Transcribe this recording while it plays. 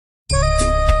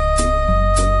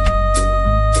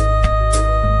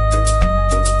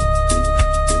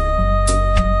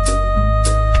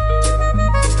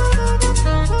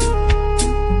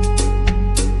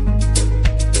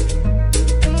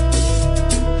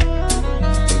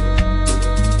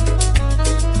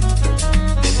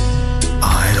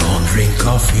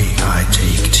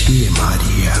tea, my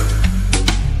dear.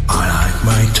 I like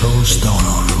my toast done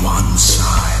on one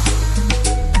side,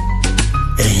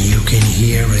 and you can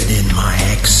hear it in my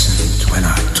accent when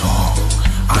I talk.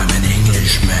 I'm an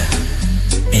Englishman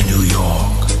in New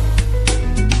York.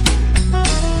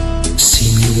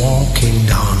 See me walking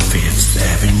down Fifth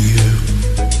Avenue,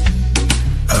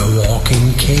 a walking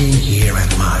cane here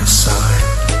at my side.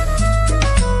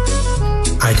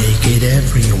 I take it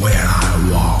everywhere I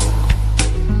walk.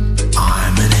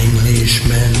 I'm an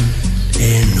Englishman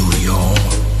in New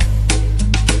York.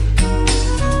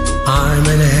 I'm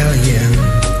an alien,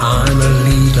 I'm a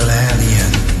legal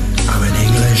alien. I'm an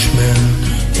Englishman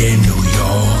in New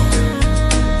York.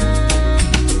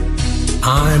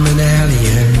 I'm an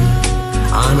alien,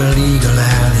 I'm a legal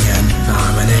alien.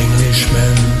 I'm an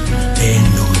Englishman in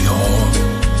New York.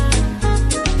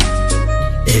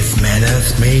 If manners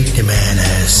make the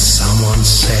manners, someone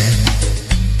said,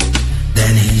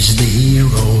 then he's the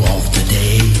hero of the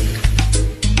day.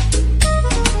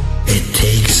 It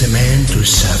takes a man to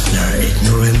suffer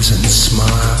ignorance and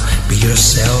smile. Be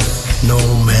yourself no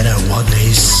matter what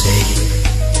they say.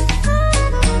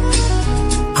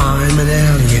 I'm an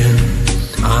alien,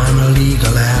 I'm a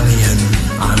legal alien.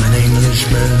 I'm an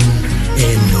Englishman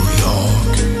in New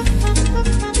York.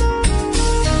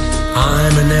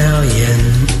 I'm an alien,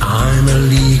 I'm a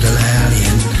legal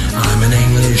alien. I'm an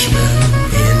Englishman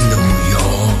in New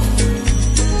York.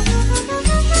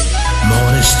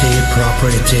 Modesty,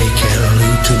 property can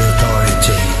lead to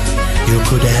notoriety. You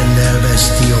could end up as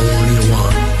the only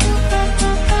one.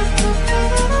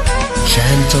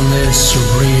 Gentleness,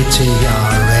 sobriety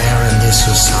are rare in this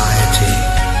society.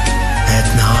 At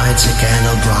night's a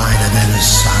candle brighter than the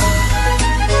sun.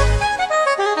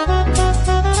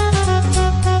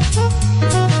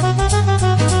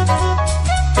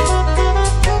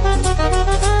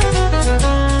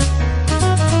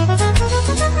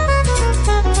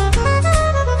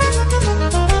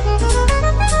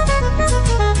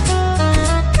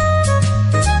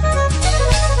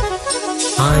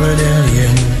 I'm an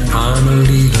alien, I'm a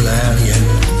legal alien.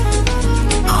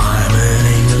 I'm an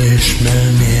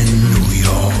Englishman in New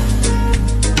York.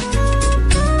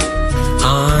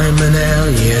 I'm an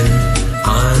alien,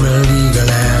 I'm a legal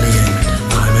alien.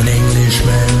 I'm an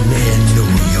Englishman in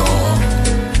New York.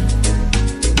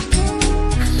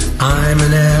 I'm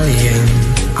an alien,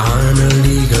 I'm a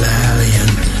legal alien.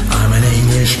 I'm an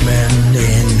Englishman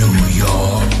in New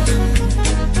York.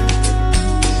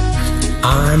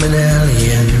 I'm an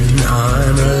alien,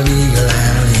 I'm a legal